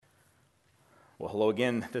Well, hello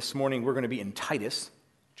again. This morning we're going to be in Titus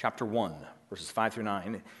chapter 1, verses 5 through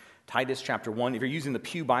 9. Titus chapter 1. If you're using the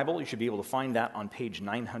Pew Bible, you should be able to find that on page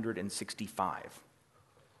 965.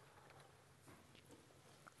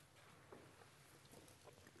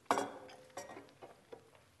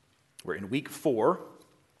 We're in week 4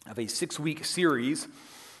 of a 6-week series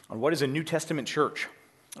on what is a New Testament church.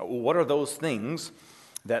 What are those things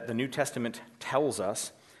that the New Testament tells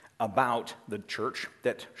us about the church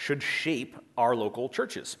that should shape our local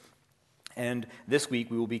churches? And this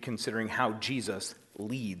week we will be considering how Jesus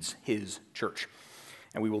leads his church.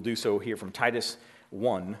 And we will do so here from Titus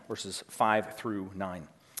 1, verses 5 through 9. I'd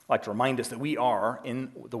like to remind us that we are,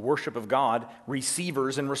 in the worship of God,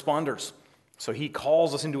 receivers and responders. So he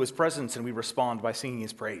calls us into his presence and we respond by singing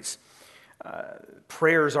his praise.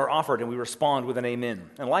 Prayers are offered and we respond with an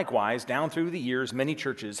amen. And likewise, down through the years, many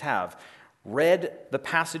churches have read the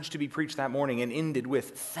passage to be preached that morning and ended with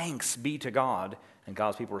thanks be to God, and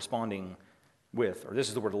God's people responding with, or this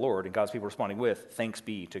is the word of the Lord, and God's people responding with thanks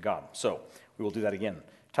be to God. So we will do that again.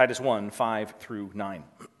 Titus 1, 5 through 9.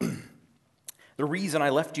 The reason I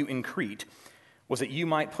left you in Crete was that you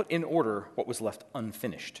might put in order what was left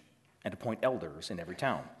unfinished and appoint elders in every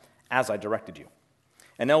town, as I directed you.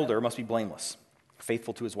 An elder must be blameless,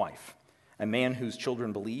 faithful to his wife, a man whose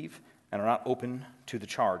children believe and are not open to the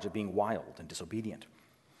charge of being wild and disobedient.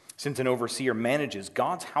 Since an overseer manages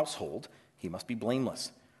God's household, he must be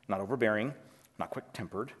blameless, not overbearing, not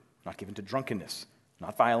quick-tempered, not given to drunkenness,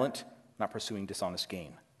 not violent, not pursuing dishonest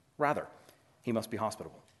gain. Rather, he must be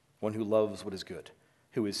hospitable, one who loves what is good,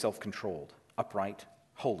 who is self-controlled, upright,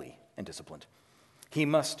 holy, and disciplined. He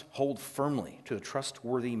must hold firmly to the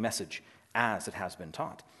trustworthy message as it has been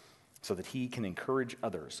taught, so that he can encourage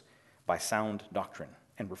others by sound doctrine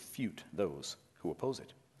and refute those who oppose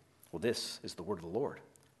it. Well, this is the word of the Lord.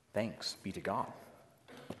 Thanks be to God.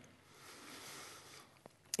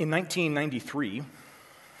 In 1993,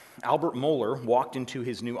 Albert Mohler walked into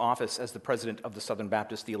his new office as the president of the Southern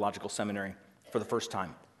Baptist Theological Seminary for the first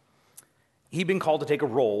time. He'd been called to take a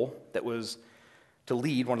role that was to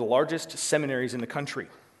lead one of the largest seminaries in the country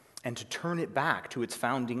and to turn it back to its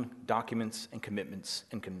founding documents and commitments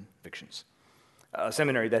and convictions. A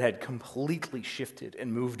seminary that had completely shifted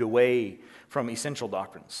and moved away from essential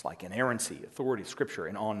doctrines like inerrancy, authority, scripture,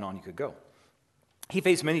 and on you could go. He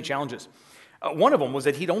faced many challenges. One of them was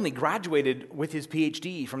that he'd only graduated with his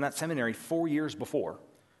PhD from that seminary 4 years before,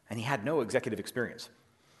 and he had no executive experience.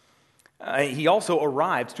 He also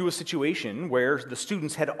arrived to a situation where the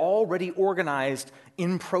students had already organized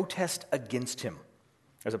in protest against him.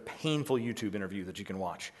 There's a painful YouTube interview that you can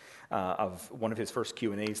watch of one of his first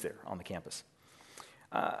Q&As there on the campus.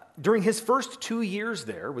 During his first 2 years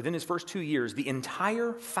there, within his first 2 years, the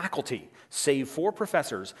entire faculty, save 4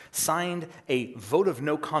 professors, signed a vote of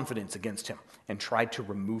no confidence against him and tried to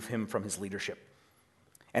remove him from his leadership.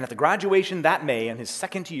 And at the graduation that May, in his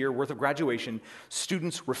second year worth of graduation,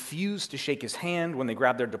 students refused to shake his hand when they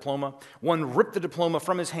grabbed their diploma. One ripped the diploma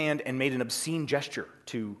from his hand and made an obscene gesture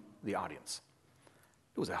to the audience.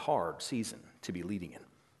 It was a hard season to be leading in.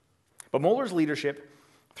 But Mohler's leadership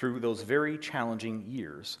through those very challenging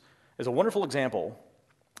years is a wonderful example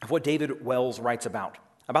of what David Wells writes about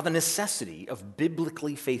the necessity of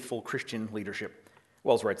biblically faithful Christian leadership.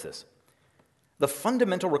 Wells writes this: "The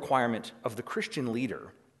fundamental requirement of the Christian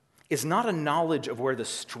leader is not a knowledge of where the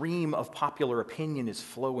stream of popular opinion is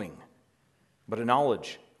flowing, but a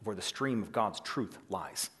knowledge of where the stream of God's truth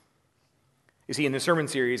lies." You see, in this sermon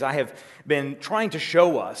series, I have been trying to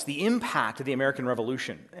show us the impact of the American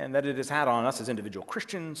Revolution and that it has had on us as individual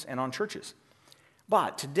Christians and on churches.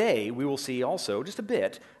 But today, we will see also just a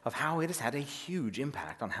bit of how it has had a huge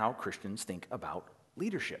impact on how Christians think about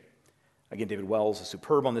leadership. Again, David Wells is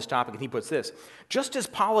superb on this topic, and he puts this: "Just as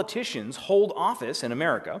politicians hold office in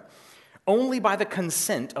America only by the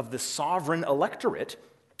consent of the sovereign electorate,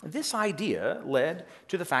 this idea led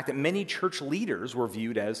to the fact that many church leaders were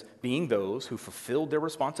viewed as being those who fulfilled their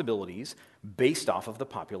responsibilities based off of the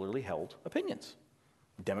popularly held opinions.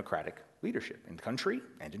 Democratic leadership in the country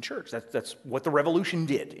and in church. That's what the revolution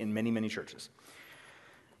did in many, many churches."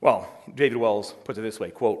 Well, David Wells puts it this way,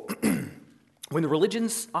 quote, "When the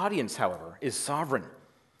religion's audience, however, is sovereign,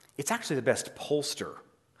 it's actually the best pollster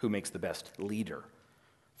who makes the best leader.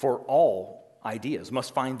 For all ideas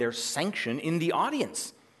must find their sanction in the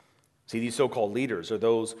audience. See, these so-called leaders are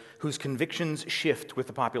those whose convictions shift with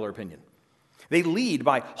the popular opinion. They lead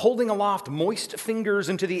by holding aloft moist fingers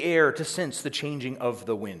into the air to sense the changing of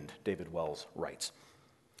the wind," David Wells writes.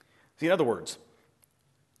 See, in other words,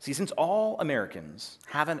 See, since all Americans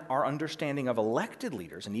have our understanding of elected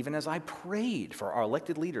leaders, and even as I prayed for our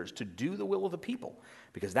elected leaders to do the will of the people,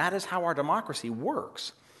 because that is how our democracy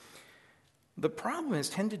works, the problem has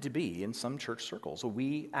tended to be, in some church circles,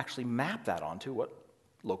 we actually map that onto what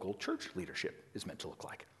local church leadership is meant to look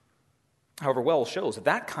like. However, Wells shows that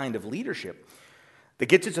that kind of leadership that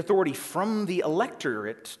gets its authority from the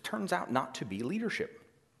electorate turns out not to be leadership.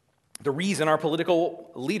 The reason our political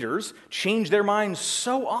leaders change their minds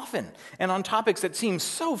so often and on topics that seem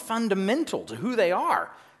so fundamental to who they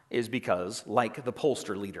are is because, like the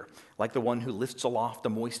pollster leader, like the one who lifts aloft the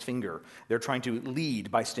moist finger, they're trying to lead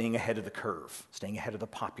by staying ahead of the curve, staying ahead of the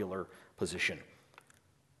popular position.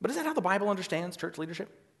 But is that how the Bible understands church leadership?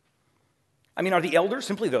 I mean, are the elders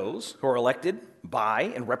simply those who are elected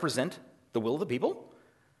by and represent the will of the people?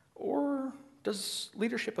 Or does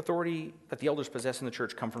leadership authority that the elders possess in the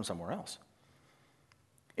church come from somewhere else?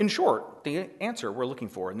 In short, the answer we're looking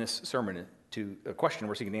for in this sermon to a question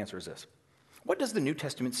we're seeking to answer is this. What does the New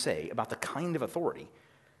Testament say about the kind of authority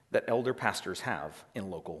that elder pastors have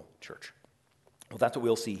in local church? Well, that's what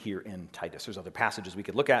we'll see here in Titus. There's other passages we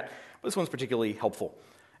could look at, but this one's particularly helpful.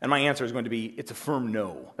 And my answer is going to be, it's a firm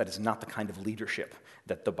no. That is not the kind of leadership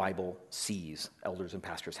that the Bible sees elders and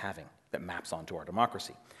pastors having that maps onto our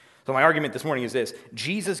democracy. So my argument this morning is this.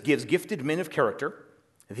 Jesus gives gifted men of character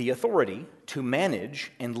the authority to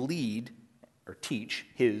manage and lead or teach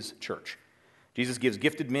his church. Jesus gives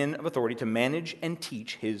gifted men of authority to manage and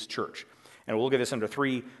teach his church. And we'll look at this under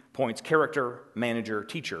 3 points: character, manager,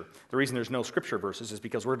 teacher. The reason there's no scripture verses is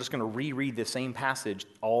because we're just going to reread the same passage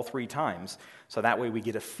all 3 times, so that way we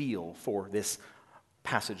get a feel for this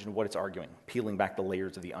passage and what it's arguing, peeling back the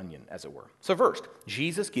layers of the onion, as it were. So first,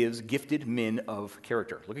 Jesus gives gifted men of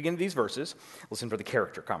character. Look again at these verses. Listen for the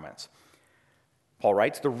character comments. Paul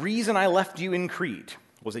writes, "The reason I left you in Crete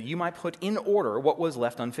was that you might put in order what was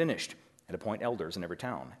left unfinished, and appoint elders in every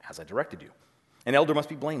town, as I directed you. An elder must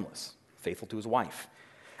be blameless, faithful to his wife,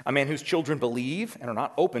 a man whose children believe and are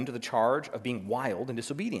not open to the charge of being wild and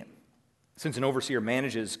disobedient. Since an overseer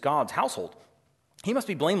manages God's household, he must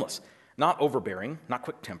be blameless, not overbearing, not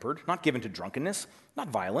quick-tempered, not given to drunkenness, not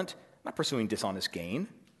violent, not pursuing dishonest gain.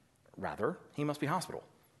 Rather, he must be hospitable,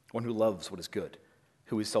 one who loves what is good,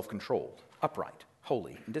 who is self-controlled, upright,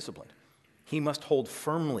 holy, and disciplined. He must hold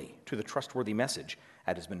firmly to the trustworthy message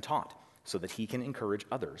that has been taught, so that he can encourage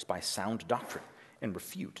others by sound doctrine and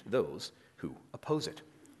refute those who oppose it."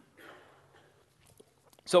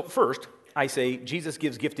 So first, I say Jesus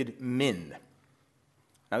gives gifted men.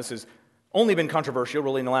 Now this has only been controversial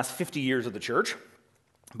really in the last 50 years of the church,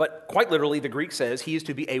 but quite literally the Greek says he is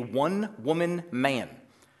to be a one-woman man.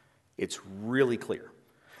 It's really clear.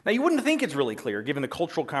 Now you wouldn't think it's really clear given the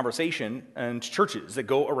cultural conversation and churches that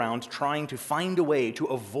go around trying to find a way to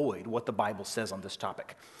avoid what the Bible says on this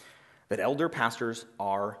topic, that elder pastors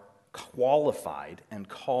are qualified and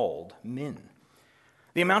called men.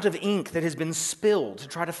 The amount of ink that has been spilled to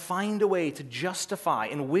try to find a way to justify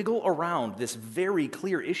and wiggle around this very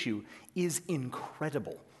clear issue is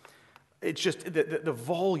incredible. It's just the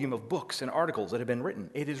volume of books and articles that have been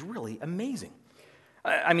written. It is really amazing.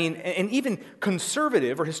 I mean, and even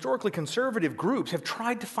conservative or historically conservative groups have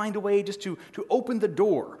tried to find a way just to open the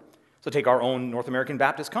door. So take our own North American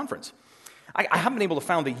Baptist Conference. I haven't been able to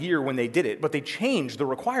find the year when they did it, but they changed the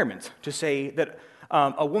requirements to say that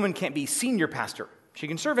a woman can't be senior pastor. She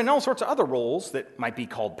can serve in all sorts of other roles that might be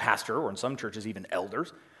called pastor, or in some churches even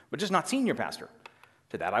elders, but just not senior pastor.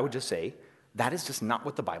 To that I would just say, that is just not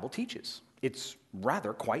what the Bible teaches. It's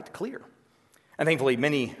rather quite clear. And thankfully,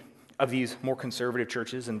 many of these more conservative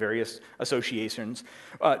churches and various associations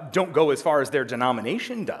don't go as far as their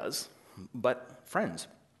denomination does, but friends,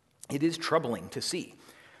 it is troubling to see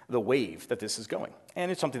the wave that this is going.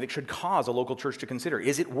 And it's something that should cause a local church to consider.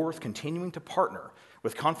 Is it worth continuing to partner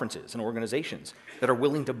with conferences and organizations that are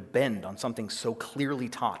willing to bend on something so clearly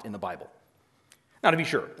taught in the Bible? Now, to be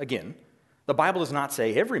sure, again, the Bible does not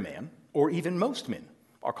say every man, or even most men,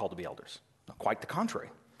 are called to be elders. Quite the contrary.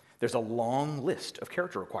 There's a long list of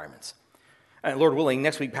character requirements. And Lord willing,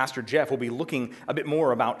 next week, Pastor Jeff will be looking a bit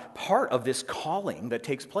more about part of this calling that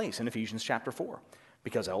takes place in Ephesians chapter 4.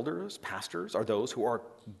 Because elders, pastors, are those who are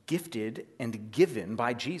gifted and given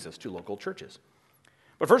by Jesus to local churches.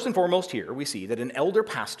 But first and foremost here, we see that an elder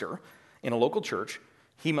pastor in a local church,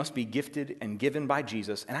 he must be gifted and given by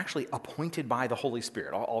Jesus and actually appointed by the Holy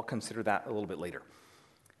Spirit. I'll consider that a little bit later.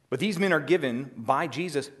 But these men are given by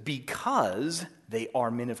Jesus because they are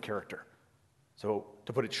men of character. So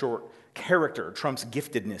to put it short, character trumps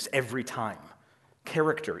giftedness every time.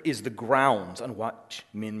 Character is the grounds on which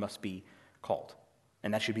men must be called.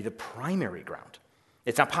 And that should be the primary ground.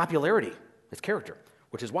 It's not popularity, it's character.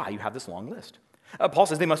 which is why you have this long list. Paul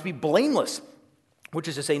says they must be blameless, which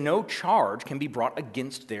is to say no charge can be brought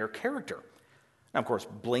against their character. Now, of course,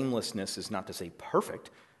 blamelessness is not to say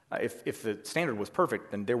perfect. If the standard was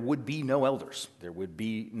perfect, then there would be no elders. There would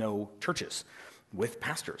be no churches with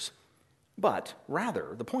pastors. But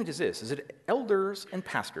rather, the point is this, is that elders and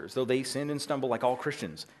pastors, though they sin and stumble like all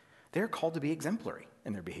Christians, they're called to be exemplary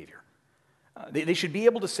in their behavior. They should be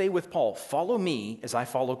able to say with Paul, follow me as I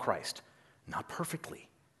follow Christ, not perfectly,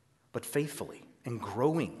 but faithfully and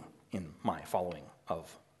growing in my following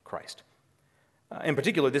of Christ. In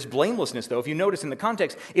particular, this blamelessness, though, if you notice in the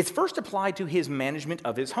context, it's first applied to his management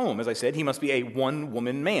of his home. As I said, he must be a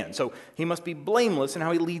one-woman man, so he must be blameless in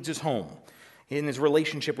how he leads his home, in his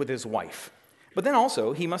relationship with his wife. But then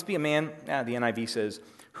also, he must be a man, the NIV says,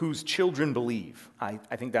 whose children believe. I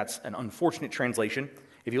think that's an unfortunate translation.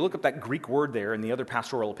 If you look up that Greek word there in the other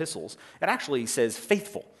pastoral epistles, it actually says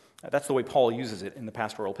faithful. That's the way Paul uses it in the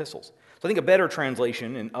pastoral epistles. So I think a better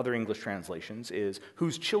translation in other English translations is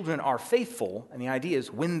whose children are faithful, and the idea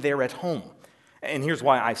is when they're at home. And here's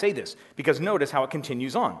why I say this, because notice how it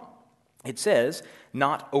continues on. It says,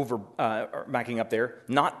 not backing up there,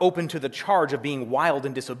 not open to the charge of being wild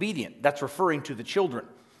and disobedient. That's referring to the children.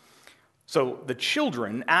 So the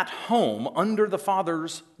children at home, under the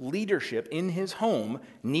father's leadership in his home,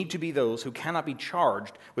 need to be those who cannot be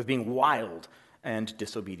charged with being wild and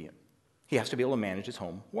disobedient. He has to be able to manage his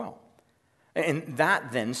home well. And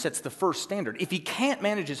that then sets the first standard. If he can't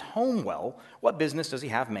manage his home well, what business does he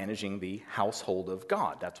have managing the household of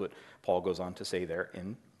God? That's what Paul goes on to say there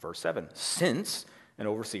in verse 7. Since an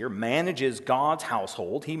overseer manages God's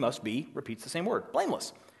household, he must be, repeats the same word,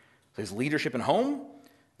 blameless. So his leadership in home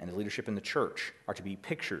and his leadership in the church are to be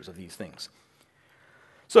pictures of these things.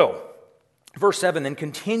 So, verse 7 then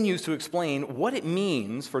continues to explain what it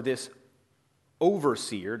means for this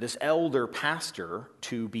overseer, this elder pastor,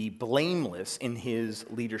 to be blameless in his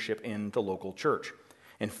leadership in the local church.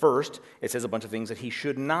 And first, it says a bunch of things that he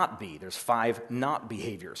should not be. There's 5 not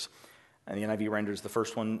behaviors. And the NIV renders the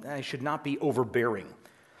first one, he should not be overbearing.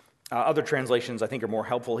 Other translations, I think, are more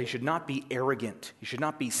helpful. He should not be arrogant. He should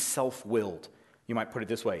not be self-willed. You might put it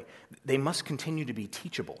this way. They must continue to be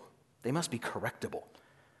teachable. They must be correctable.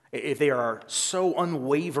 If they are so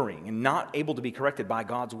unwavering and not able to be corrected by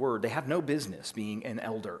God's word, they have no business being an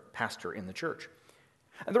elder pastor in the church.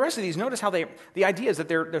 And the rest of these, notice how the idea is that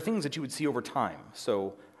they're things that you would see over time.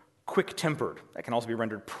 So quick-tempered, that can also be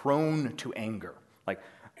rendered prone to anger, like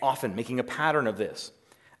often making a pattern of this.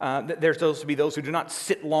 There's supposed to be those who do not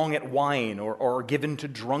sit long at wine or are given to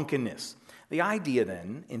drunkenness. The idea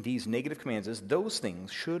then in these negative commands is those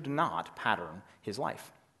things should not pattern his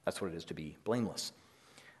life. That's what it is to be blameless.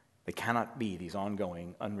 They cannot be these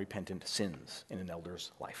ongoing, unrepentant sins in an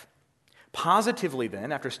elder's life. Positively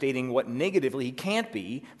then, after stating what negatively he can't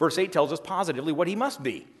be, verse 8 tells us positively what he must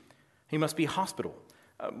be. He must be hospitable.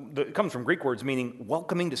 It comes from Greek words meaning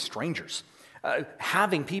welcoming to strangers.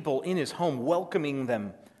 Having people in his home, welcoming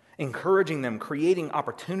them, encouraging them, creating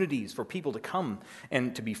opportunities for people to come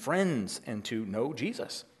and to be friends and to know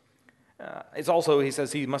Jesus. It's also, he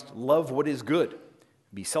says, he must love what is good,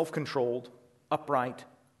 be self-controlled, upright,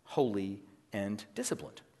 holy, and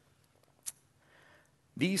disciplined.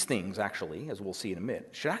 These things actually, as we'll see in a minute,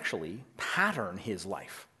 should actually pattern his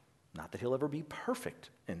life. Not that he'll ever be perfect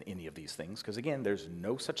in any of these things, because again, there's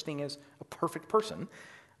no such thing as a perfect person,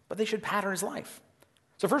 but they should pattern his life.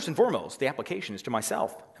 So first and foremost, the application is to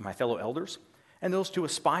myself and my fellow elders, and those who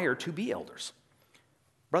aspire to be elders.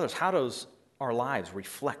 Brothers, how does our lives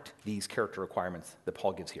reflect these character requirements that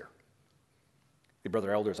Paul gives here? The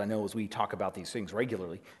brother elders, I know as we talk about these things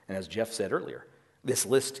regularly, and as Jeff said earlier, this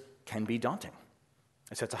list can be daunting.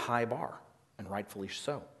 It sets a high bar, and rightfully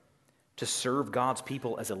so. To serve God's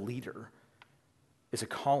people as a leader is a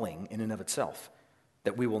calling in and of itself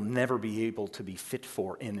that we will never be able to be fit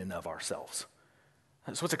for in and of ourselves.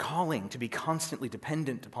 So it's a calling to be constantly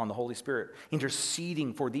dependent upon the Holy Spirit,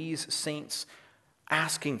 interceding for these saints,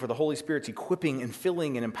 asking for the Holy Spirit's equipping and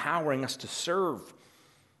filling and empowering us to serve.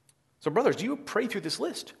 So brothers, do you pray through this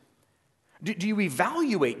list? Do you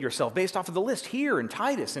evaluate yourself based off of the list here in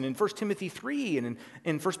Titus and in 1 Timothy 3 and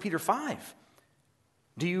in 1 Peter 5?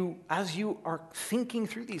 Do you, as you are thinking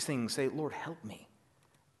through these things, say, Lord, help me.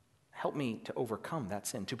 Help me to overcome that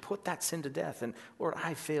sin, to put that sin to death. And Lord,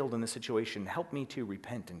 I failed in this situation. Help me to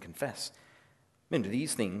repent and confess. And do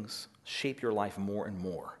these things shape your life more and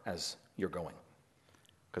more as you're going?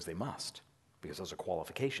 Because they must, because those are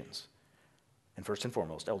qualifications. And first and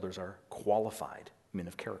foremost, elders are qualified men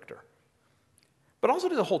of character. But also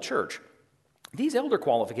to the whole church, these elder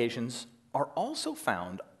qualifications are also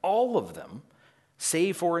found, all of them,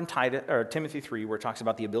 Save for in Timothy 3, where it talks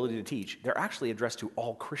about the ability to teach, they're actually addressed to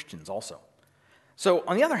all Christians also. So,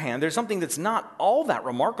 on the other hand, there's something that's not all that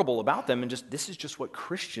remarkable about them, and this is just what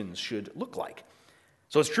Christians should look like.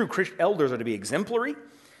 So it's true, elders are to be exemplary.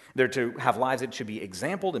 They're to have lives that should be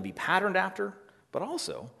exampled and be patterned after. But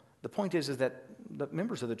also, the point is that the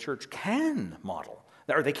members of the church can model,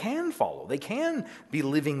 or they can follow. They can be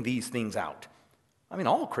living these things out. I mean,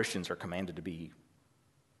 all Christians are commanded to be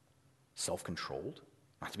self-controlled,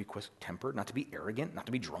 not to be quick-tempered, not to be arrogant, not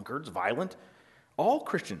to be drunkards, violent. All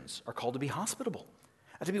Christians are called to be hospitable,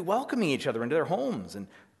 and to be welcoming each other into their homes, and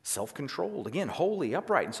self-controlled, again, holy,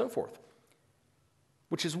 upright, and so forth.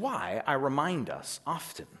 Which is why I remind us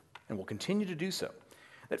often, and will continue to do so,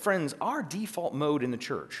 that, friends, our default mode in the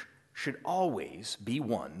church should always be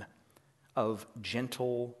one of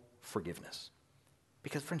gentle forgiveness.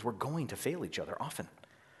 Because, friends, we're going to fail each other often.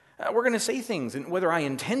 We're going to say things, and whether I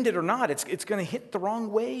intend it or not, it's going to hit the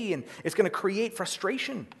wrong way, and it's going to create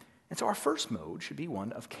frustration. And so our first mode should be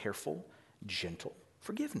one of careful, gentle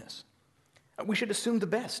forgiveness. We should assume the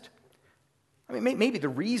best. I mean, maybe the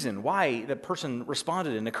reason why the person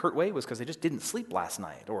responded in a curt way was because they just didn't sleep last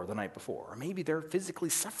night or the night before. Or maybe they're physically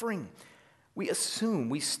suffering. We assume,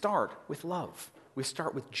 we start with love. We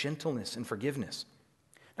start with gentleness and forgiveness.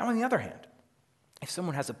 Now, on the other hand, if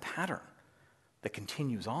someone has a pattern that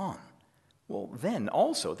continues on, well, then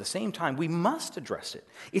also at the same time, we must address it.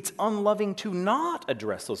 It's unloving to not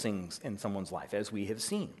address those things in someone's life, as we have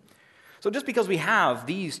seen. So just because we have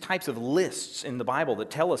these types of lists in the Bible that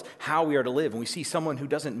tell us how we are to live, and we see someone who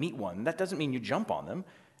doesn't meet one, that doesn't mean you jump on them.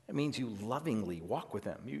 It means you lovingly walk with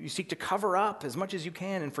them. You seek to cover up as much as you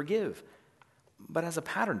can and forgive. But as a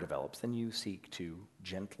pattern develops, then you seek to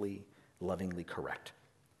gently, lovingly correct.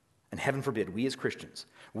 And heaven forbid, we as Christians,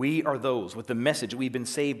 we are those with the message that we've been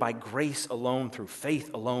saved by grace alone, through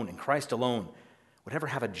faith alone, in Christ alone, would ever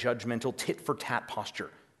have a judgmental tit-for-tat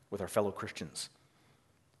posture with our fellow Christians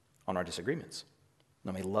on our disagreements.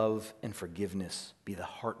 Now may love and forgiveness be the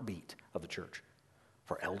heartbeat of the church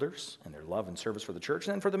for elders and their love and service for the church,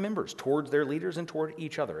 and then for the members towards their leaders and toward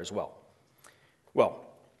each other as well. Well,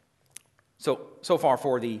 so far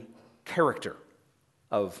for the character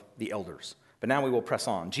of the elders. But now we will press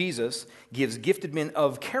on. Jesus gives gifted men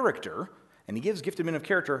of character, and he gives gifted men of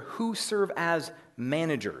character who serve as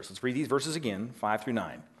managers. Let's read these verses again, 5 through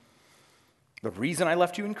 9. The reason I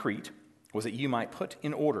left you in Crete was that you might put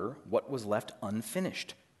in order what was left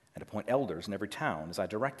unfinished, and appoint elders in every town as I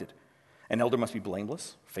directed. An elder must be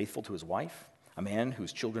blameless, faithful to his wife, a man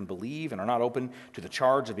whose children believe and are not open to the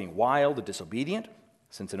charge of being wild and disobedient,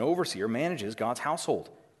 since an overseer manages God's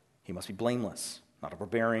household. He must be blameless, not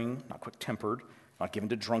overbearing, not quick-tempered, not given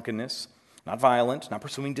to drunkenness, not violent, not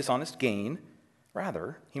pursuing dishonest gain.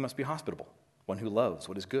 Rather, he must be hospitable, one who loves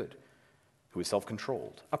what is good, who is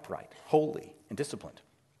self-controlled, upright, holy, and disciplined.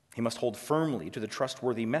 He must hold firmly to the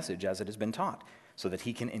trustworthy message as it has been taught, so that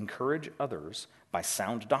he can encourage others by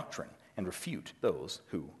sound doctrine and refute those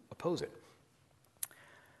who oppose it.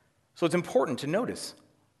 So it's important to notice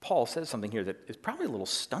Paul says something here that is probably a little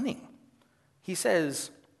stunning. He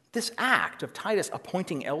says, this act of Titus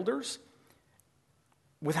appointing elders,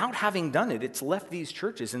 without having done it, it's left these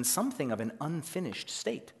churches in something of an unfinished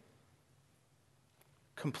state.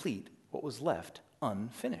 Complete what was left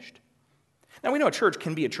unfinished. Now, we know a church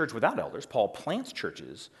can be a church without elders. Paul plants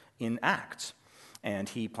churches in Acts, and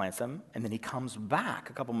he plants them, and then he comes back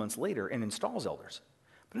a couple months later and installs elders.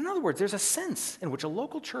 But in other words, there's a sense in which a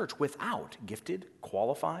local church without gifted,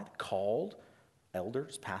 qualified, called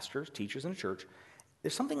elders, pastors, teachers in a church,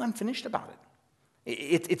 there's something unfinished about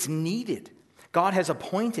it. It's needed. God has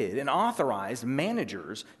appointed and authorized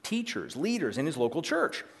managers, teachers, leaders in his local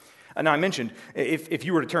church. Now, I mentioned, if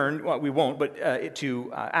you were to turn, well, we won't, but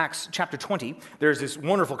to Acts chapter 20, there's this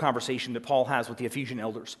wonderful conversation that Paul has with the Ephesian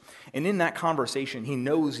elders. And in that conversation, he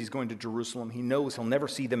knows he's going to Jerusalem. He knows he'll never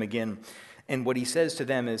see them again. And what he says to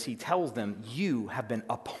them is he tells them, you have been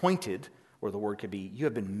appointed, or the word could be, you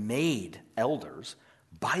have been made elders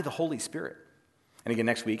by the Holy Spirit. And again,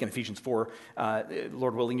 next week in Ephesians 4,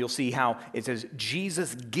 Lord willing, you'll see how it says,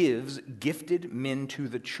 Jesus gives gifted men to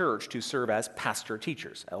the church to serve as pastor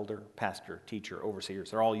teachers. Elder, pastor, teacher,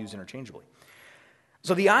 overseers. They're all used interchangeably.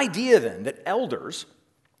 So the idea then that elders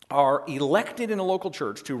are elected in a local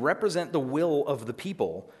church to represent the will of the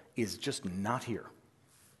people is just not here.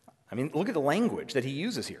 I mean, look at the language that he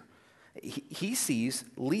uses here. He sees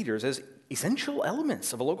leaders as essential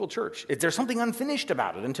elements of a local church. There's something unfinished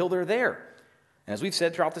about it until they're there. And as we've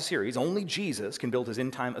said throughout the series, only Jesus can build his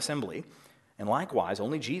end-time assembly, and likewise,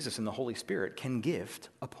 only Jesus and the Holy Spirit can gift,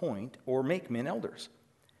 appoint, or make men elders.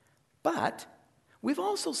 But We've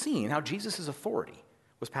also seen how Jesus' authority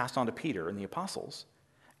was passed on to Peter and the apostles,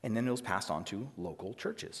 and then it was passed on to local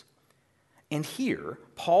churches. And here,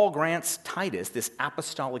 Paul grants Titus, this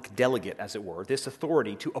apostolic delegate, as it were, this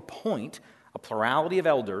authority to appoint a plurality of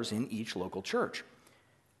elders in each local church.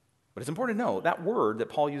 But it's important to know that word that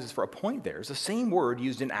Paul uses for appoint there is the same word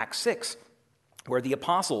used in Acts 6, where the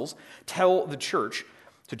apostles tell the church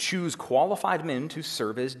to choose qualified men to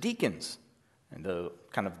serve as deacons, and the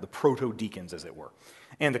proto-deacons, as it were.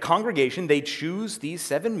 And the congregation, they choose these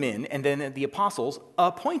 7 men, and then the apostles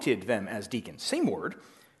appointed them as deacons. Same word,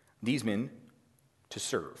 these men to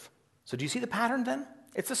serve. So do you see the pattern then?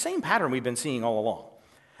 It's the same pattern we've been seeing all along.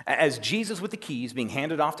 As Jesus with the keys being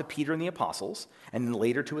handed off to Peter and the apostles, and then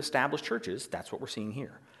later to establish churches, that's what we're seeing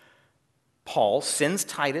here. Paul sends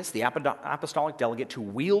Titus, the apostolic delegate, to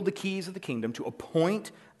wield the keys of the kingdom, to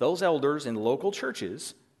appoint those elders in local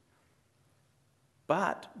churches.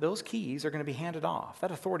 But those keys are going to be handed off.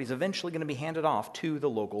 That authority is eventually going to be handed off to the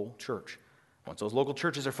local church. Once those local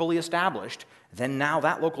churches are fully established, then now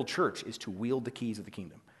that local church is to wield the keys of the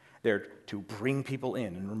kingdom. They're to bring people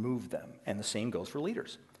in and remove them. And the same goes for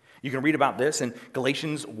leaders. You can read about this in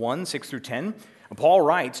Galatians 1, 6 through 10. Paul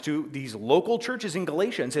writes to these local churches in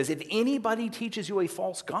Galatia and says, if anybody teaches you a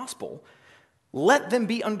false gospel, let them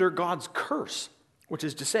be under God's curse. Which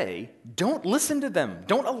is to say, don't listen to them.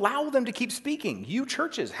 Don't allow them to keep speaking. You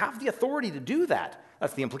churches have the authority to do that.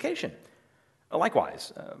 That's the implication.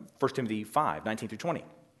 Likewise, 1 Timothy 5, 19 through 20.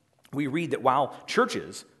 We read that while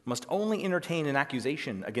churches must only entertain an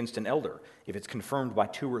accusation against an elder if it's confirmed by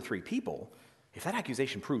 2 or 3 people, if that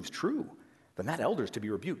accusation proves true, then that elder is to be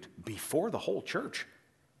rebuked before the whole church,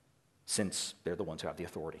 since they're the ones who have the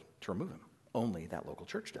authority to remove him. Only that local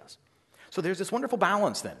church does. So there's this wonderful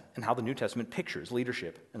balance then in how the New Testament pictures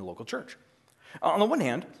leadership in the local church. On the one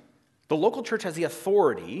hand, the local church has the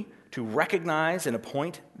authority to recognize and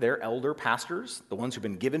appoint their elder pastors, the ones who've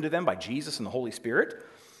been given to them by Jesus and the Holy Spirit,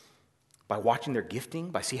 by watching their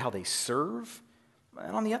gifting, by see how they serve.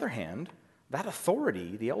 And on the other hand, that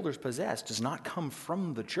authority the elders possess does not come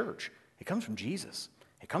from the church. It comes from Jesus.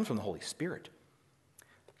 It comes from the Holy Spirit.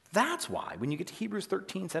 That's why when you get to Hebrews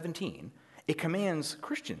 13, 17, it commands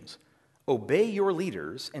Christians, obey your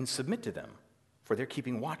leaders and submit to them, for they're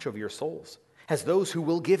keeping watch over your souls, as those who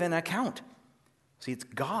will give an account. See, it's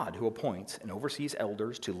God who appoints and oversees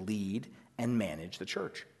elders to lead and manage the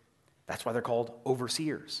church. That's why they're called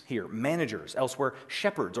overseers here, managers, elsewhere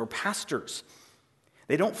shepherds or pastors.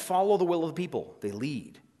 They don't follow the will of the people. They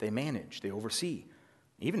lead, they manage, they oversee.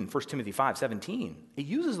 Even in 1 Timothy 5:17, it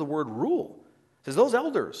uses the word rule. It says those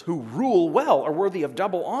elders who rule well are worthy of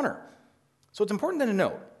double honor. So it's important then to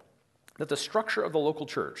note that the structure of the local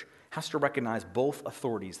church has to recognize both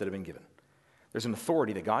authorities that have been given. There's an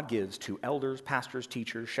authority that God gives to elders, pastors,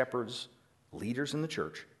 teachers, shepherds, leaders in the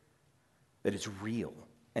church that is real,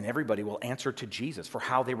 and everybody will answer to Jesus for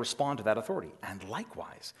how they respond to that authority. And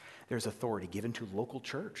likewise, there's authority given to local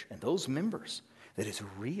church and those members that is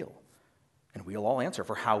real, and we'll all answer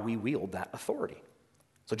for how we wield that authority.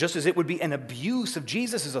 So just as it would be an abuse of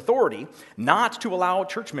Jesus' authority not to allow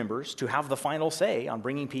church members to have the final say on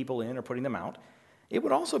bringing people in or putting them out, it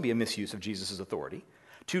would also be a misuse of Jesus' authority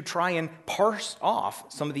to try and parse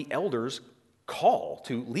off some of the elders' call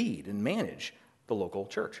to lead and manage the local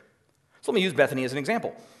church. So let me use Bethany as an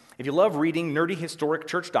example. If you love reading nerdy historic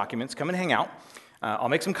church documents, come and hang out. I'll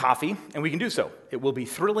make some coffee, and we can do so. It will be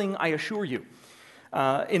thrilling, I assure you.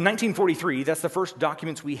 In 1943, that's the first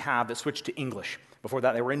documents we have that switched to English. Before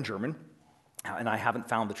that, they were in German, and I haven't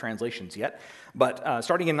found the translations yet. But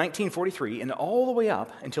starting in 1943 and all the way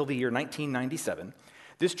up until the year 1997,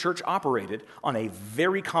 this church operated on a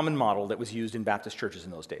very common model that was used in Baptist churches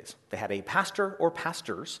in those days. They had a pastor or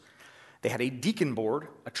pastors, they had a deacon board,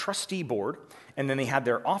 a trustee board, and then they had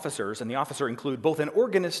their officers, and the officer included both an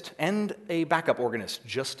organist and a backup organist,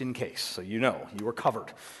 just in case, so you know, you were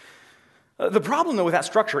covered. The problem, though, with that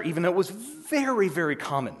structure, even though it was very, very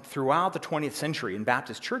common throughout the 20th century in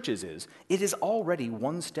Baptist churches, is it is already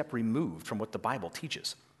one step removed from what the Bible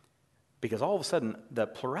teaches. Because all of a sudden, the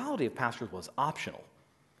plurality of pastors was optional.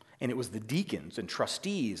 And it was the deacons and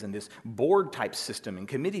trustees and this board-type system and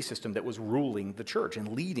committee system that was ruling the church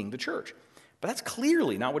and leading the church. But that's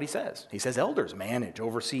clearly not what he says. He says elders manage,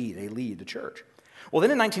 oversee, they lead the church. Well, then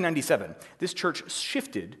in 1997, this church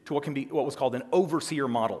shifted to what was called an overseer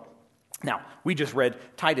model. Now, we just read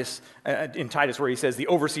Titus in Titus where he says the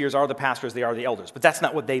overseers are the pastors, they are the elders. But that's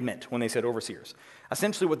not what they meant when they said overseers.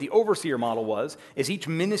 Essentially what the overseer model was is each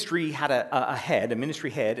ministry had a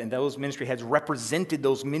ministry head, and those ministry heads represented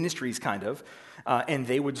those ministries kind of, and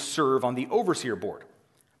they would serve on the overseer board.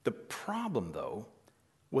 The problem, though,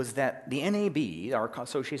 was that the NAB, our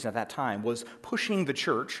association at that time, was pushing the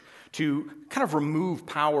church to kind of remove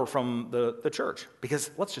power from the church.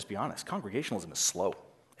 Because let's just be honest, congregationalism is slow.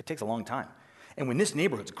 It takes a long time. And when this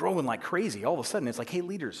neighborhood's growing like crazy, all of a sudden it's like, hey,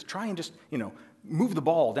 leaders, try and just, move the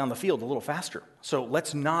ball down the field a little faster. So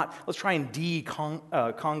let's try and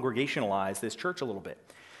congregationalize this church a little bit.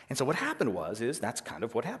 And so what happened is that's kind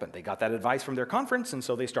of what happened. They got that advice from their conference, and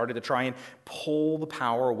so they started to try and pull the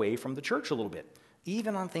power away from the church a little bit,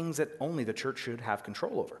 even on things that only the church should have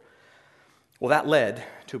control over. Well, that led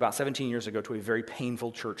to about 17 years ago to a very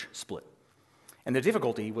painful church split. And the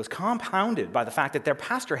difficulty was compounded by the fact that their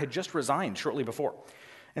pastor had just resigned shortly before.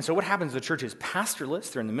 And so what happens, the church is pastorless.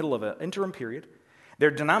 They're in the middle of an interim period.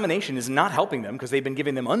 Their denomination is not helping them because they've been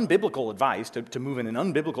giving them unbiblical advice to move in an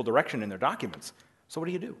unbiblical direction in their documents. So what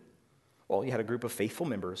do? Well, you had a group of faithful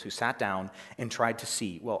members who sat down and tried to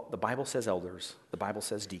see, well, the Bible says elders, the Bible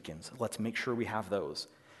says deacons. Let's make sure we have those.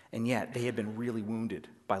 And yet they had been really wounded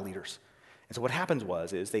by leaders. And so what happened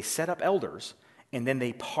is they set up elders, and then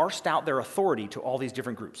they parsed out their authority to all these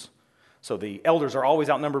different groups. So the elders are always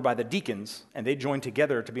outnumbered by the deacons, and they join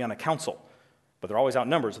together to be on a council. But they're always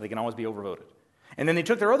outnumbered, so they can always be overvoted. And then they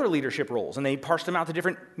took their other leadership roles, and they parsed them out to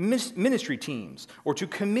different ministry teams or to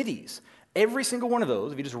committees. Every single one of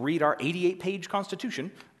those, if you just read our 88-page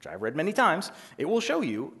Constitution, which I've read many times, it will show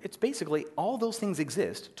you it's basically all those things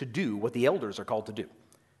exist to do what the elders are called to do.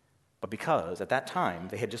 But because at that time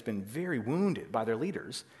they had just been very wounded by their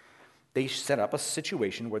leaders, they set up a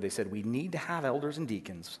situation where they said, we need to have elders and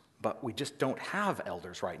deacons, but we just don't have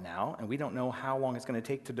elders right now, and we don't know how long it's going to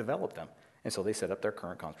take to develop them. And so they set up their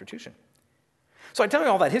current Constitution. So I tell you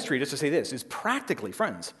all that history just to say this, is practically,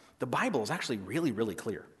 friends, the Bible is actually really, really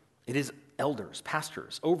clear. It is elders,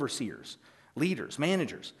 pastors, overseers, leaders,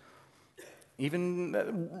 managers,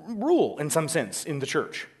 even rule in some sense in the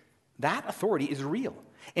church. That authority is real.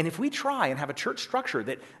 And if we try and have a church structure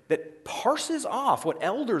that parses off what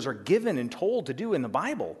elders are given and told to do in the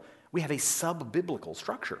Bible, we have a sub-biblical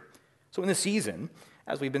structure. So in this season,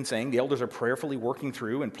 as we've been saying, the elders are prayerfully working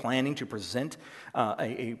through and planning to present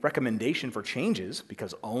a recommendation for changes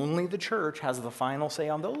because only the church has the final say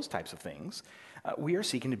on those types of things. We are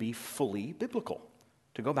seeking to be fully biblical,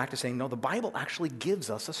 to go back to saying, no, the Bible actually gives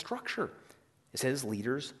us a structure. It says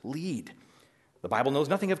leaders lead. The Bible knows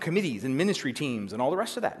nothing of committees and ministry teams and all the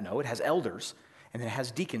rest of that. No, it has elders, and it has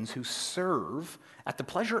deacons who serve at the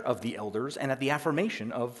pleasure of the elders and at the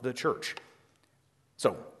affirmation of the church.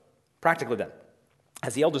 So, practically then,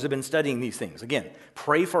 as the elders have been studying these things, again,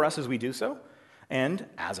 pray for us as we do so, and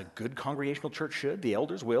as a good congregational church should, the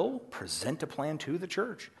elders will present a plan to the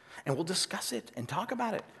church, and we'll discuss it and talk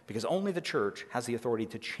about it, because only the church has the authority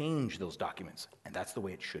to change those documents, and that's the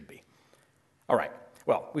way it should be. All right,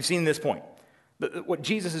 well, we've seen this point. What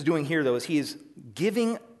Jesus is doing here, though, is he is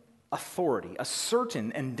giving authority, a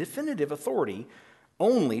certain and definitive authority,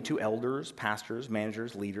 only to elders, pastors,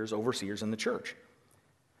 managers, leaders, overseers in the church.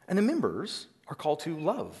 And the members are called to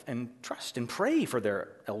love and trust and pray for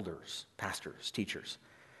their elders, pastors, teachers.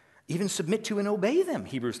 Even submit to and obey them,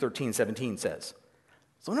 Hebrews 13:17 says.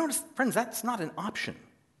 So notice, friends, that's not an option.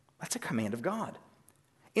 That's a command of God.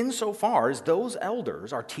 Insofar as those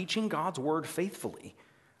elders are teaching God's word faithfully,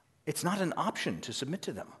 it's not an option to submit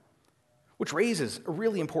to them, which raises a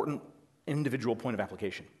really important individual point of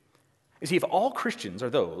application. You see, if all Christians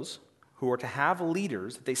are those who are to have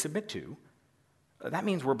leaders that they submit to, that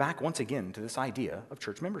means we're back once again to this idea of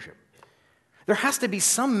church membership. There has to be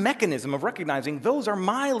some mechanism of recognizing those are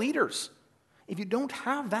my leaders. If you don't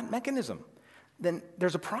have that mechanism, then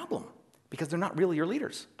there's a problem because they're not really your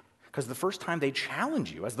leaders. Because the first time they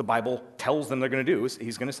challenge you, as the Bible tells them they're going to do,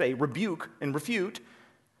 he's going to say rebuke and refute,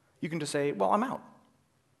 you can just say, well, I'm out.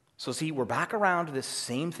 So see, we're back around to this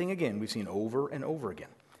same thing again we've seen over and over again.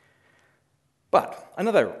 But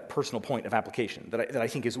another personal point of application that I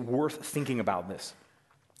think is worth thinking about this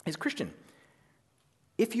is, Christian,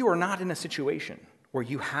 if you are not in a situation where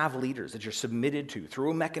you have leaders that you're submitted to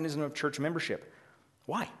through a mechanism of church membership,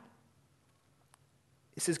 why?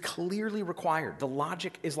 This is clearly required. The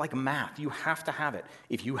logic is like math. You have to have it.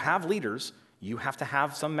 If you have leaders, you have to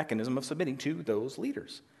have some mechanism of submitting to those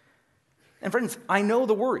leaders. And friends, I know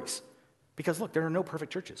the worries because, look, there are no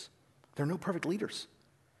perfect churches. There are no perfect leaders.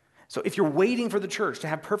 So if you're waiting for the church to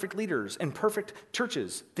have perfect leaders and perfect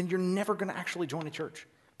churches, then you're never going to actually join a church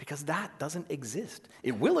because that doesn't exist.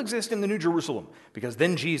 It will exist in the New Jerusalem because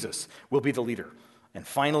then Jesus will be the leader. And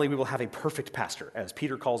finally, we will have a perfect pastor, as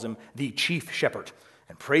Peter calls him, the chief shepherd.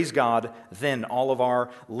 And praise God, then all of our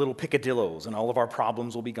little picadillos and all of our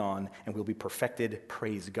problems will be gone and we'll be perfected.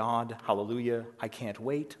 Praise God. Hallelujah. I can't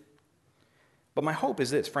wait. But my hope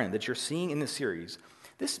is this, friend, that you're seeing in this series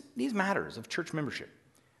These matters of church membership,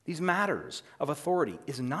 these matters of authority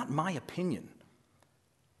is not my opinion.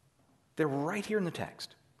 They're right here in the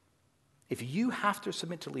text. If you have to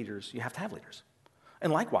submit to leaders, you have to have leaders.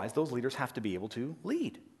 And likewise, those leaders have to be able to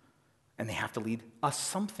lead. And they have to lead us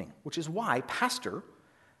something, which is why pastor,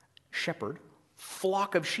 shepherd,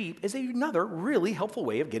 flock of sheep is another really helpful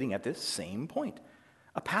way of getting at this same point.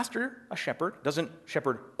 A pastor, a shepherd, doesn't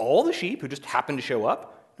shepherd all the sheep who just happen to show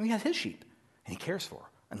up. No, he has his sheep, and he cares for,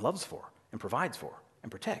 and loves for, and provides for,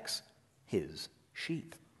 and protects his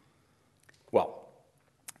sheep. Well,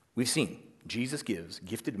 we've seen Jesus gives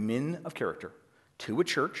gifted men of character to a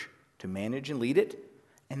church to manage and lead it,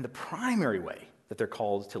 and the primary way that they're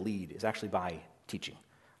called to lead is actually by teaching.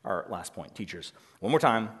 Our last point, teachers. One more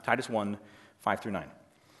time, Titus 1, 5 through 9.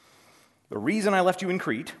 The reason I left you in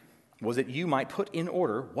Crete was that you might put in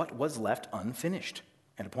order what was left unfinished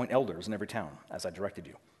and appoint elders in every town, as I directed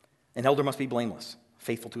you. An elder must be blameless,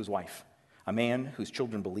 faithful to his wife, a man whose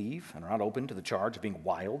children believe and are not open to the charge of being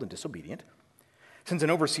wild and disobedient. Since an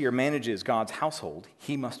overseer manages God's household,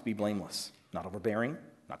 he must be blameless, not overbearing,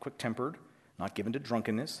 not quick-tempered, not given to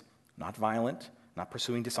drunkenness, not violent, not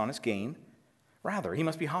pursuing dishonest gain. Rather, he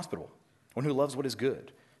must be hospitable, one who loves what is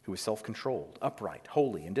good, who is self-controlled, upright,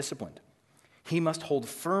 holy, and disciplined. He must hold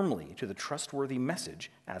firmly to the trustworthy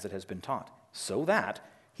message as it has been taught, so that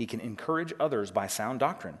he can encourage others by sound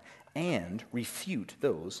doctrine and refute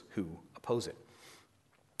those who oppose it.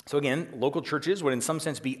 So again, local churches would in some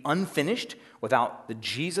sense be unfinished without the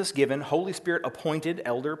Jesus-given, Holy Spirit-appointed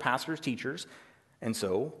elder, pastors, teachers, and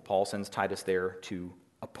so Paul sends Titus there to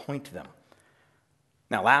appoint them.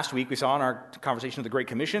 Now, last week we saw in our conversation of the Great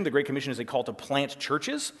Commission is a call to plant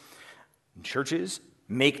churches. Churches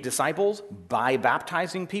make disciples by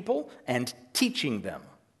baptizing people and teaching them.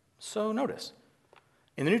 So notice,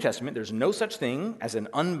 in the New Testament, there's no such thing as an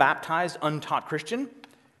unbaptized, untaught Christian.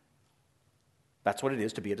 That's what it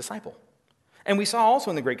is to be a disciple. And we saw also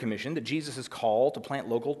in the Great Commission that Jesus' call to plant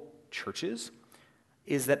local churches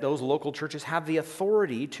is that those local churches have the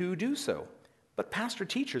authority to do so. But pastor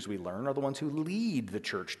teachers, we learn, are the ones who lead the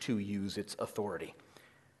church to use its authority.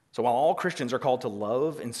 So while all Christians are called to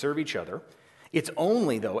love and serve each other, it's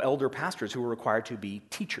only, though, elder pastors who are required to be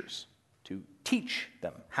teachers, to teach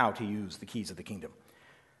them how to use the keys of the kingdom.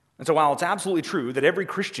 And so while it's absolutely true that every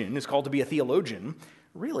Christian is called to be a theologian,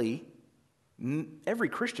 really, every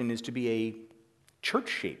Christian is to be a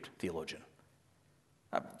church-shaped theologian.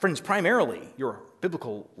 Friends, primarily, your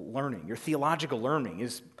biblical learning, your theological learning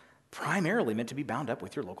is primarily meant to be bound up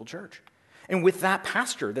with your local church and with that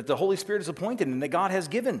pastor that the Holy Spirit has appointed and that God has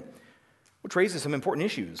given, which raises some important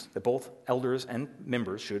issues that both elders and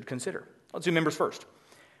members should consider. Let's do members first.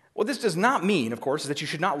 What this does not mean, of course, is that you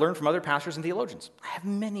should not learn from other pastors and theologians. I have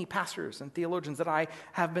many pastors and theologians that I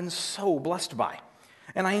have been so blessed by.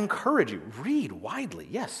 And I encourage you, read widely,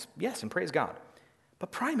 yes, and praise God.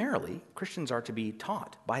 But primarily, Christians are to be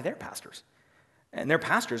taught by their pastors. And their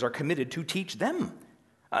pastors are committed to teach them.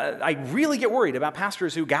 I really get worried about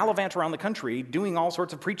pastors who gallivant around the country doing all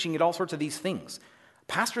sorts of preaching at all sorts of these things.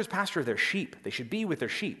 Pastors pastor their sheep. They should be with their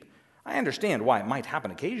sheep. I understand why it might happen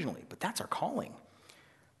occasionally, but that's our calling.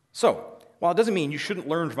 So, while it doesn't mean you shouldn't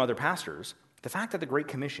learn from other pastors, the fact that the Great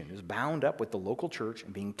Commission is bound up with the local church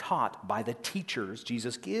and being taught by the teachers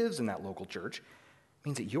Jesus gives in that local church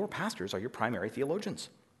means that your pastors are your primary theologians.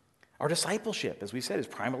 Our discipleship, as we said, is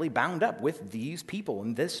primarily bound up with these people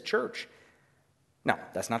in this church. Now,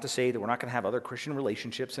 that's not to say that we're not going to have other Christian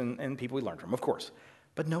relationships and people we learn from, of course.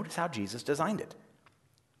 But notice how Jesus designed it.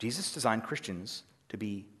 Jesus designed Christians to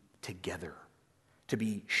be together, to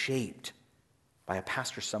be shaped by a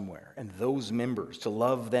pastor somewhere, and those members to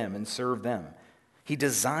love them and serve them. He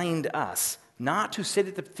designed us not to sit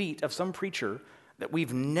at the feet of some preacher that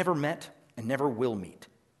we've never met and never will meet.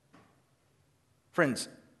 Friends,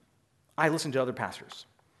 I listen to other pastors,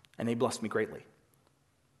 and they bless me greatly,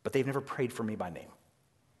 but they've never prayed for me by name.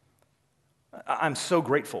 I'm so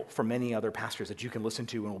grateful for many other pastors that you can listen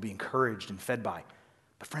to and will be encouraged and fed by,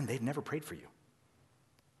 but friend, they've never prayed for you.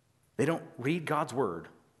 They don't read God's word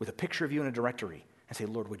with a picture of you in a directory and say,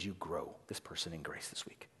 Lord, would you grow this person in grace this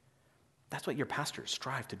week? That's what your pastors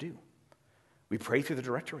strive to do. We pray through the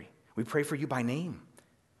directory. We pray for you by name.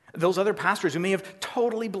 Those other pastors who may have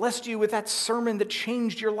totally blessed you with that sermon that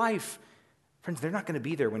changed your life, friends, they're not going to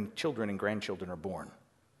be there when children and grandchildren are born,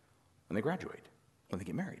 when they graduate, when they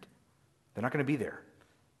get married. They're not going to be there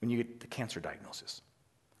when you get the cancer diagnosis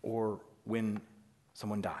or when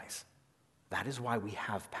someone dies. That is why we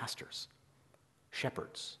have pastors,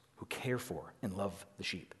 shepherds who care for and love the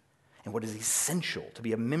sheep. And what is essential to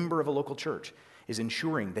be a member of a local church is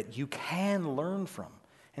ensuring that you can learn from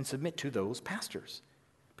and submit to those pastors.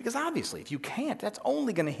 Because obviously, if you can't, that's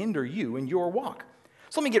only going to hinder you in your walk.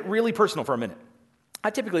 So let me get really personal for a minute. I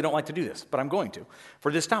typically don't like to do this, but I'm going to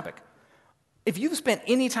for this topic. If you've spent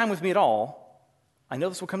any time with me at all, I know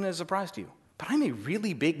this will come as a surprise to you, but I'm a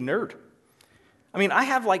really big nerd. I mean, I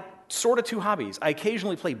have sort of two hobbies. I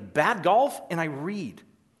occasionally play bad golf, and I read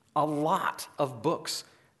a lot of books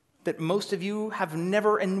that most of you have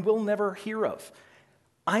never and will never hear of.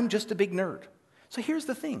 I'm just a big nerd. So here's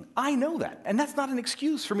the thing. I know that, and that's not an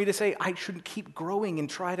excuse for me to say I shouldn't keep growing and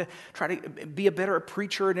try to be a better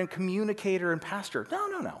preacher and a communicator and pastor.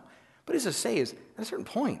 No. But as I say is, at a certain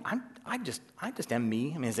point, I just am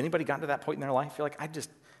me. I mean, has anybody gotten to that point in their life? You're like,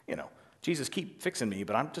 Jesus, keep fixing me,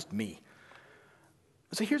 but I'm just me.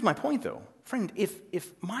 So here's my point, though. Friend,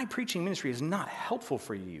 if my preaching ministry is not helpful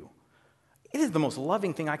for you, it is the most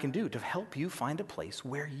loving thing I can do to help you find a place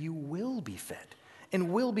where you will be fed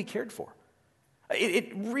and will be cared for.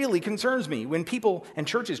 It really concerns me when people and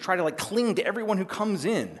churches try to cling to everyone who comes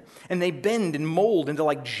in, and they bend and mold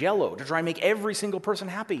into Jell-O to try and make every single person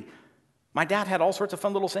happy. My dad had all sorts of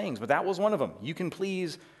fun little sayings, but that was one of them. You can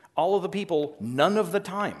please all of the people none of the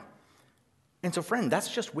time. And so, friend,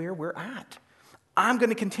 that's just where we're at. I'm going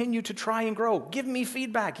to continue to try and grow. Give me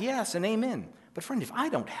feedback, yes, and amen. But friend, if I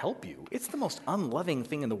don't help you, it's the most unloving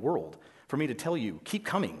thing in the world for me to tell you, keep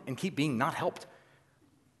coming and keep being not helped.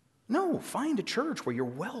 No, find a church where you're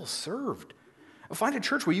well served. Find a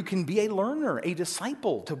church where you can be a learner, a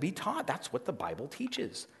disciple, to be taught. That's what the Bible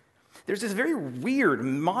teaches. There's this very weird,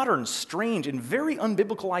 modern, strange, and very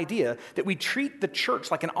unbiblical idea that we treat the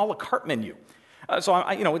church like an a la carte menu. So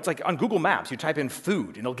it's like on Google Maps, you type in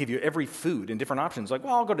food, and it'll give you every food and different options.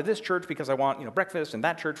 I'll go to this church because I want breakfast, and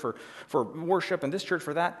that church for worship, and this church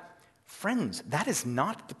for that. Friends, that is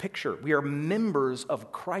not the picture. We are members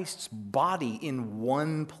of Christ's body in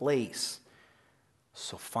one place.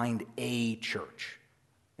 So find a church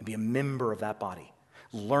and be a member of that body.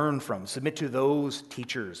 Learn from, submit to those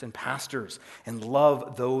teachers and pastors, and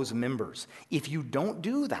love those members. If you don't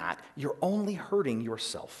do that, you're only hurting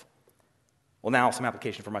yourself. Well, now some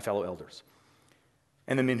application for my fellow elders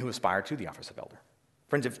and the men who aspire to the office of elder.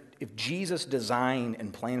 Friends, if Jesus' design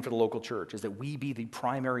and plan for the local church is that we be the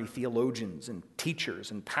primary theologians and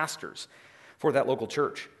teachers and pastors for that local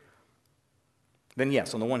church, then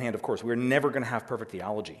yes, on the one hand, of course, we're never going to have perfect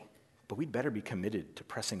theology, but we'd better be committed to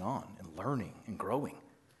pressing on and learning and growing.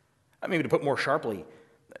 Maybe to put more sharply,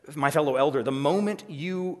 my fellow elder, the moment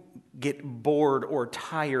you get bored or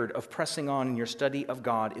tired of pressing on in your study of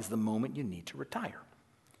God is the moment you need to retire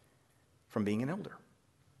from being an elder.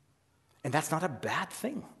 And that's not a bad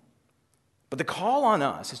thing. But the call on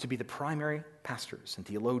us is to be the primary pastors and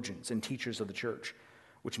theologians and teachers of the church,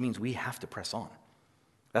 which means we have to press on.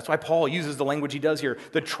 That's why Paul uses the language he does here,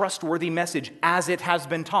 the trustworthy message as it has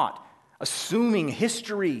been taught, assuming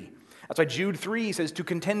history. That's why Jude 3 says to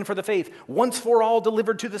contend for the faith, once for all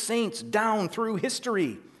delivered to the saints, down through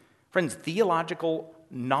history. Friends, theological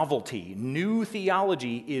novelty, new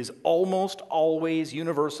theology is almost always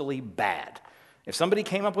universally bad. If somebody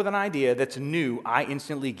came up with an idea that's new, I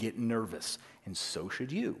instantly get nervous, and so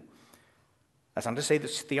should you. That's not to say that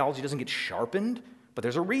theology doesn't get sharpened, but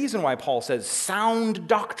there's a reason why Paul says sound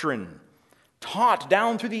doctrine, taught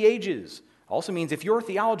down through the ages. Also means if your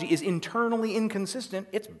theology is internally inconsistent,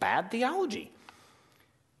 it's bad theology.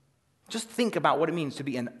 Just think about what it means to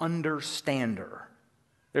be an understander.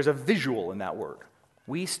 There's a visual in that word.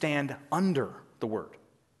 We stand under the word.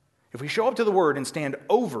 If we show up to the word and stand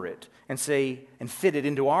over it and say and fit it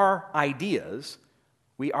into our ideas,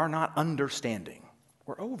 we are not understanding.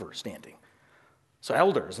 We're overstanding. So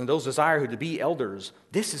elders and those desire to be elders,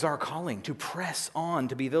 this is our calling, to press on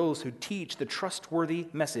to be those who teach the trustworthy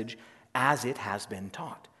message as it has been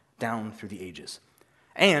taught down through the ages.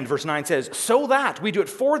 And verse 9 says, so that we do it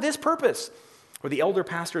for this purpose, for the elder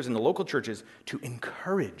pastors in the local churches to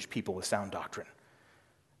encourage people with sound doctrine.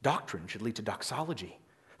 Doctrine should lead to doxology.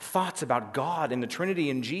 Thoughts about God and the Trinity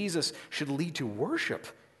and Jesus should lead to worship.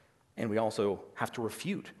 And we also have to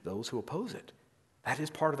refute those who oppose it. That is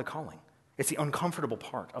part of the calling. It's the uncomfortable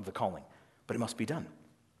part of the calling, but it must be done.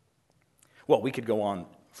 Well, we could go on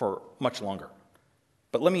for much longer.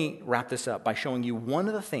 But let me wrap this up by showing you one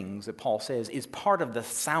of the things that Paul says is part of the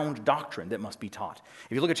sound doctrine that must be taught.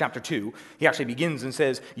 If you look at chapter 2, he actually begins and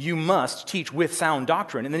says, you must teach with sound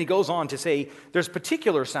doctrine. And then he goes on to say, there's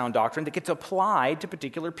particular sound doctrine that gets applied to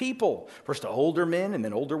particular people. First to older men, and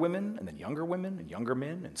then older women, and then younger women, and younger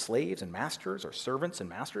men, and slaves, and masters, or servants and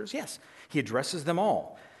masters. Yes, he addresses them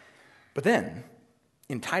all. But then,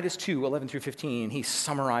 in Titus 2, 11 through 15, he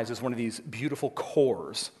summarizes one of these beautiful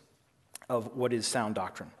cores of what is sound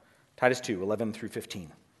doctrine. Titus 2, 11 through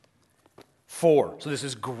 15. for. So this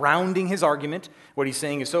is grounding his argument. What he's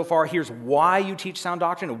saying is, so far, here's why you teach sound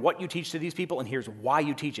doctrine and what you teach to these people, and here's why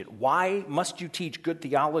you teach it. Why must you teach good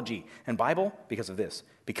theology and Bible? Because of this.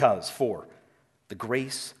 Because, for, the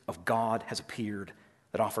grace of God has appeared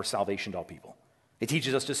that offers salvation to all people. It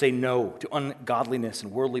teaches us to say no to ungodliness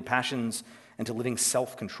and worldly passions and to living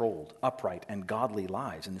self-controlled, upright, and godly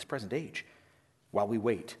lives in this present age while we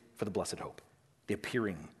wait for the blessed hope, the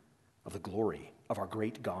appearing of the glory of our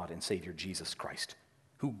great God and Savior Jesus Christ,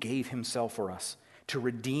 who gave himself for us to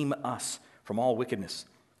redeem us from all wickedness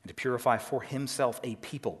and to purify for himself a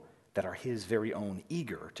people that are his very own,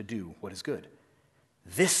 eager to do what is good.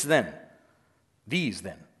 These then,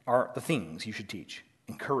 are the things you should teach,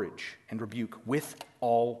 encourage, and rebuke with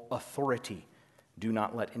all authority. Do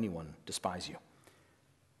not let anyone despise you.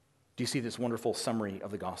 Do you see this wonderful summary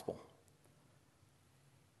of the gospel?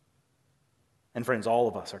 And friends, all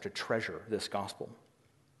of us are to treasure this gospel.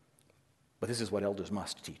 But this is what elders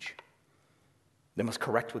must teach. They must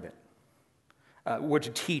correct with it. We're to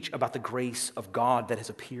teach about the grace of God that has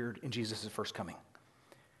appeared in Jesus' first coming.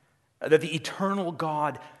 That the eternal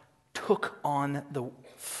God took on the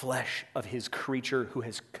flesh of his creature who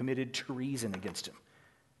has committed treason against him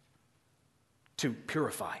to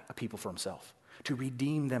purify a people for himself, to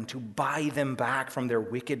redeem them, to buy them back from their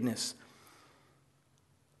wickedness.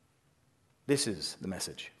 This is the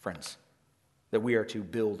message, friends, that we are to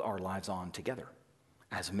build our lives on together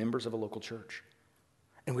as members of a local church.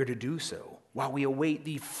 And we're to do so while we await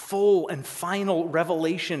the full and final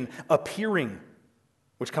revelation appearing,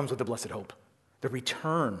 which comes with the blessed hope, the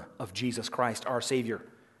return of Jesus Christ, our Savior.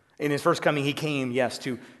 In his first coming, he came, yes,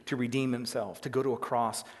 to redeem himself, to go to a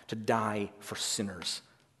cross, to die for sinners,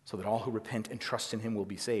 so that all who repent and trust in him will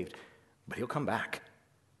be saved. But he'll come back.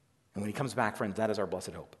 And when he comes back, friends, that is our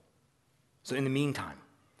blessed hope. So in the meantime,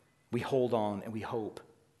 we hold on and we hope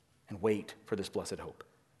and wait for this blessed hope.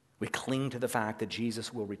 We cling to the fact that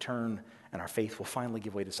Jesus will return and our faith will finally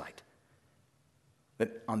give way to sight.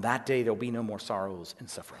 That on that day there will be no more sorrows and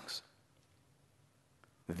sufferings.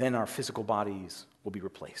 Then our physical bodies will be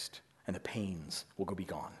replaced and the pains will be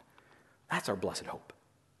gone. That's our blessed hope.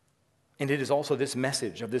 And it is also this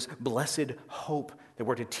message of this blessed hope that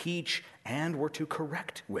we're to teach and we're to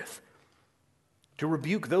correct with. To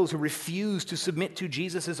rebuke those who refuse to submit to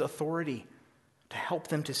Jesus' authority, to help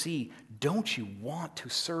them to see, don't you want to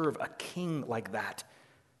serve a king like that?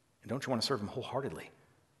 And don't you want to serve him wholeheartedly?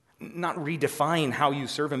 Not redefine how you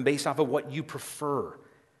serve him based off of what you prefer.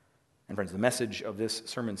 And friends, the message of this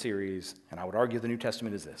sermon series, and I would argue the New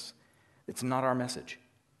Testament, is this. It's not our message.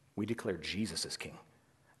 We declare Jesus as king.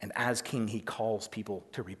 And as king, he calls people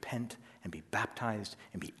to repent and be baptized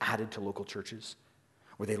and be added to local churches,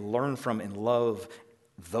 where they learn from and love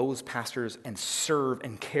those pastors and serve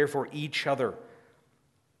and care for each other.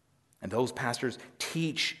 And those pastors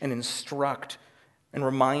teach and instruct and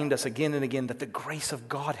remind us again and again that the grace of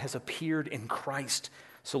God has appeared in Christ.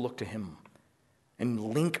 So look to him and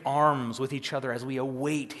link arms with each other as we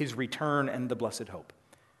await his return and the blessed hope.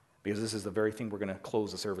 Because this is the very thing we're going to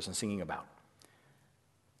close the service in singing about.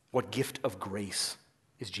 What gift of grace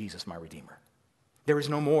is Jesus, my Redeemer? There is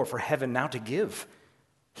no more for heaven now to give.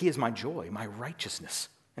 He is my joy, my righteousness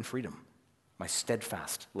and freedom, my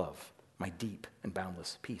steadfast love, my deep and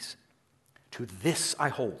boundless peace. To this I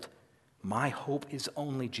hold. My hope is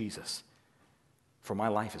only Jesus, for my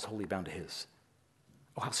life is wholly bound to his.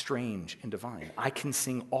 Oh, how strange and divine. I can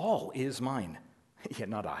sing all is mine, yet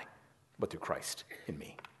not I, but through Christ in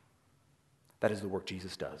me. That is the work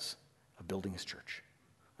Jesus does of building his church,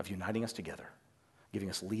 of uniting us together, giving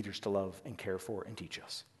us leaders to love and care for and teach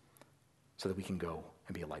us, so that we can go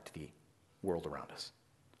and be a light to the world around us.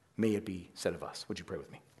 May it be said of us. Would you pray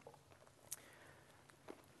with me?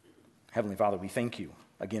 Heavenly Father, we thank you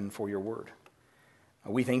again for your word.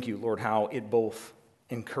 We thank you, Lord, how it both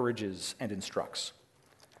encourages and instructs,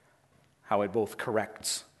 how it both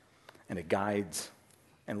corrects and it guides.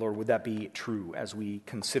 And Lord, would that be true as we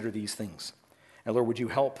consider these things? And Lord, would you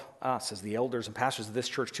help us as the elders and pastors of this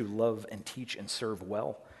church to love and teach and serve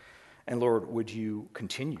well? And Lord, would you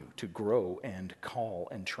continue to grow and call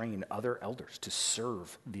and train other elders to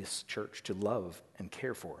serve this church, to love and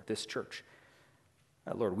care for this church?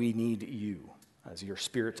 Lord, we need you as your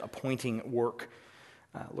Spirit's appointing work,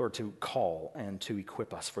 Lord, to call and to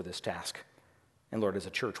equip us for this task. And Lord, as a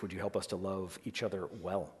church, would you help us to love each other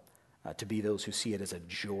well, to be those who see it as a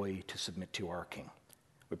joy to submit to our King?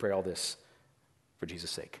 We pray all this for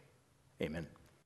Jesus' sake. Amen.